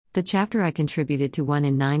The chapter I contributed to 1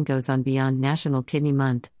 in 9 goes on beyond National Kidney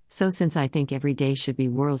Month, so since I think every day should be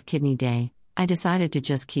World Kidney Day, I decided to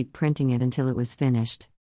just keep printing it until it was finished.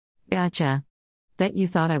 Gotcha. Bet you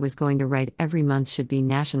thought I was going to write every month should be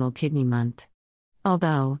National Kidney Month.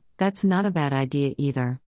 Although, that's not a bad idea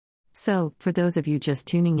either. So, for those of you just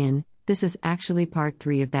tuning in, this is actually part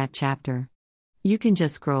 3 of that chapter. You can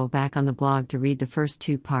just scroll back on the blog to read the first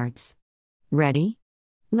 2 parts. Ready?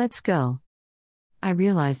 Let's go. I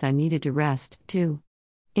realized I needed to rest, too.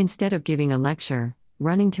 Instead of giving a lecture,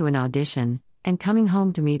 running to an audition, and coming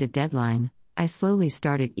home to meet a deadline, I slowly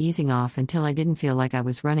started easing off until I didn't feel like I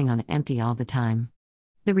was running on empty all the time.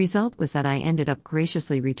 The result was that I ended up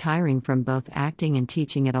graciously retiring from both acting and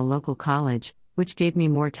teaching at a local college, which gave me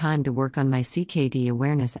more time to work on my CKD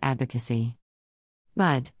awareness advocacy.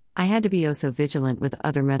 But I had to be oh so vigilant with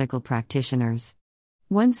other medical practitioners.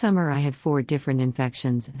 One summer I had 4 different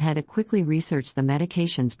infections and had to quickly research the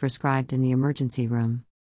medications prescribed in the emergency room.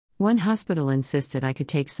 One hospital insisted I could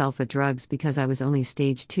take sulfa drugs because I was only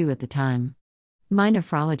stage 2 at the time. My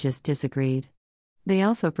nephrologist disagreed. They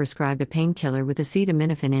also prescribed a painkiller with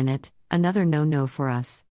acetaminophen in it, another no-no for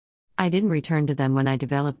us. I didn't return to them when I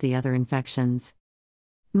developed the other infections.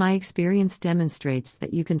 My experience demonstrates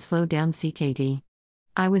that you can slow down CKD.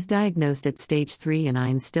 I was diagnosed at stage 3 and I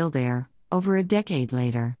am still there, over a decade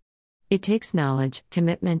later. It takes knowledge,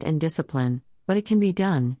 commitment and discipline, but it can be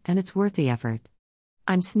done, and it's worth the effort.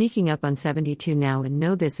 I'm sneaking up on 72 now and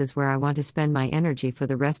know this is where I want to spend my energy for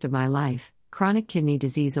the rest of my life, chronic kidney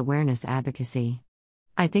disease awareness advocacy.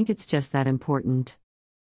 I think it's just that important.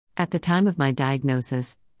 At the time of my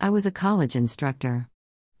diagnosis, I was a college instructor.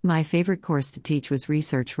 My favorite course to teach was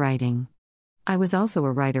research writing. I was also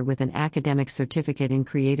a writer with an academic certificate in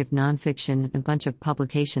creative nonfiction and a bunch of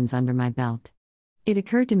publications under my belt. It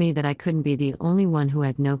occurred to me that I couldn't be the only one who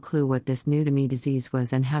had no clue what this new-to-me disease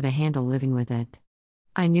was and how to handle living with it.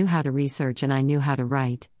 I knew how to research and I knew how to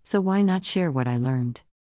write, so why not share what I learned?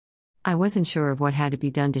 I wasn't sure of what had to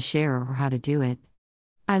be done to share or how to do it.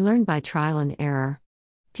 I learned by trial and error.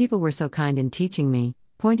 People were so kind in teaching me,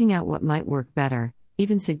 pointing out what might work better,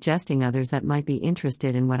 even suggesting others that might be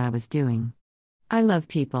interested in what I was doing. I love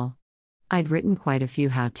people. I'd written quite a few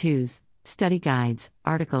how-tos, study guides,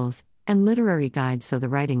 articles, and literary guides, so the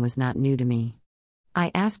writing was not new to me.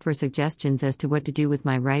 I asked for suggestions as to what to do with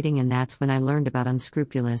my writing, and that's when I learned about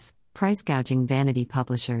unscrupulous, price-gouging vanity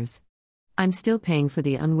publishers. I'm still paying for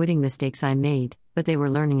the unwitting mistakes I made, but they were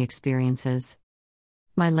learning experiences.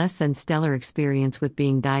 My less than stellar experience with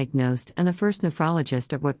being diagnosed and the first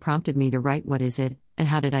nephrologist are what prompted me to write What Is It, and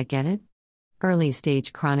How Did I Get It?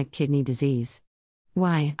 Early-stage chronic kidney disease.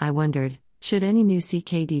 Why, I wondered, should any new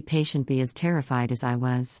CKD patient be as terrified as I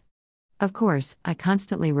was? Of course, I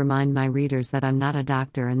constantly remind my readers that I'm not a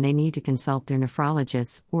doctor and they need to consult their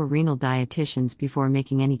nephrologists or renal dietitians before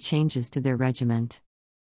making any changes to their regimen.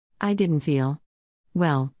 I didn't feel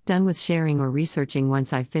done with sharing or researching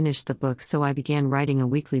once I finished the book, so I began writing a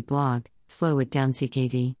weekly blog, Slow It Down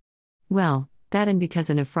CKD. That and because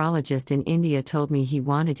a nephrologist in India told me he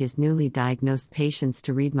wanted his newly diagnosed patients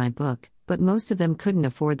to read my book, but most of them couldn't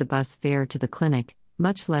afford the bus fare to the clinic,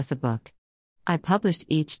 much less a book. I published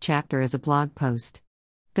each chapter as a blog post.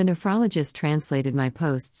 The nephrologist translated my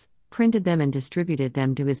posts, printed them and distributed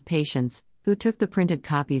them to his patients, who took the printed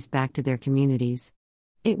copies back to their communities.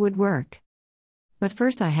 It would work. But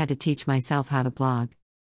first I had to teach myself how to blog.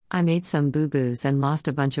 I made some boo-boos and lost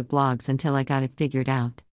a bunch of blogs until I got it figured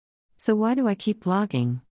out. So why do I keep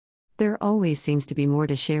blogging? There always seems to be more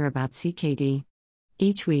to share about CKD.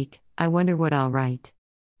 Each week, I wonder what I'll write.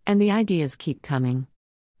 And the ideas keep coming.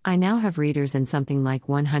 I now have readers in something like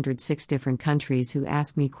 106 different countries who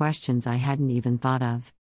ask me questions I hadn't even thought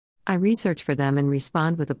of. I research for them and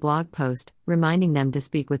respond with a blog post, reminding them to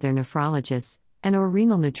speak with their nephrologists and/or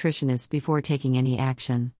renal nutritionists before taking any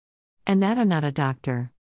action. And that I'm not a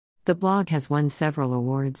doctor. The blog has won several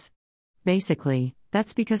awards. Basically,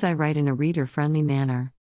 that's because I write in a reader-friendly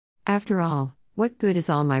manner. After all, what good is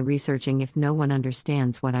all my researching if no one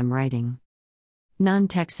understands what I'm writing?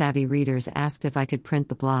 Non-tech-savvy readers asked if I could print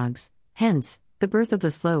the blogs, hence, the birth of the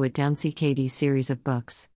Slow It Down CKD series of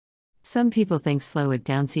books. Some people think Slow It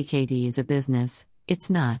Down CKD is a business. It's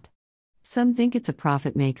not. Some think it's a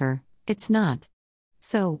profit maker. It's not.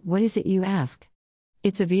 So, what is it, you ask?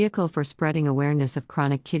 It's a vehicle for spreading awareness of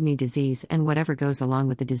chronic kidney disease and whatever goes along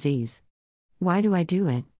with the disease. Why do I do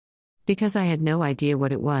it? Because I had no idea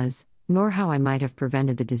what it was, nor how I might have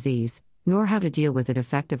prevented the disease, nor how to deal with it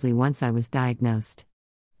effectively once I was diagnosed.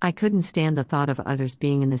 I couldn't stand the thought of others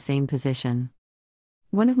being in the same position.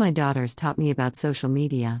 One of my daughters taught me about social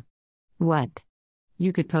media. What?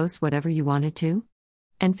 You could post whatever you wanted to?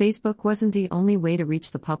 And Facebook wasn't the only way to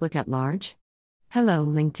reach the public at large? Hello,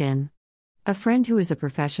 LinkedIn. A friend who is a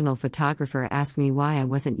professional photographer asked me why I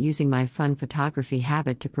wasn't using my fun photography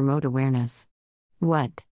habit to promote awareness.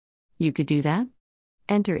 What? You could do that?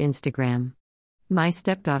 Enter Instagram. My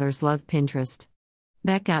stepdaughters love Pinterest.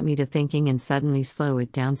 That got me to thinking and suddenly slow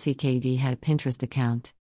it down. CKD had a Pinterest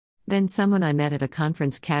account. Then someone I met at a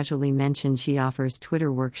conference casually mentioned she offers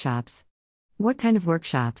Twitter workshops. What kind of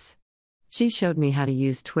workshops? She showed me how to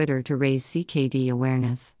use Twitter to raise CKD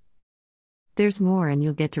awareness. There's more and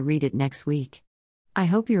you'll get to read it next week. I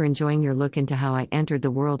hope you're enjoying your look into how I entered the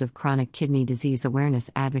world of chronic kidney disease awareness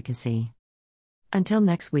advocacy. Until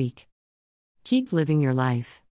next week. Keep living your life.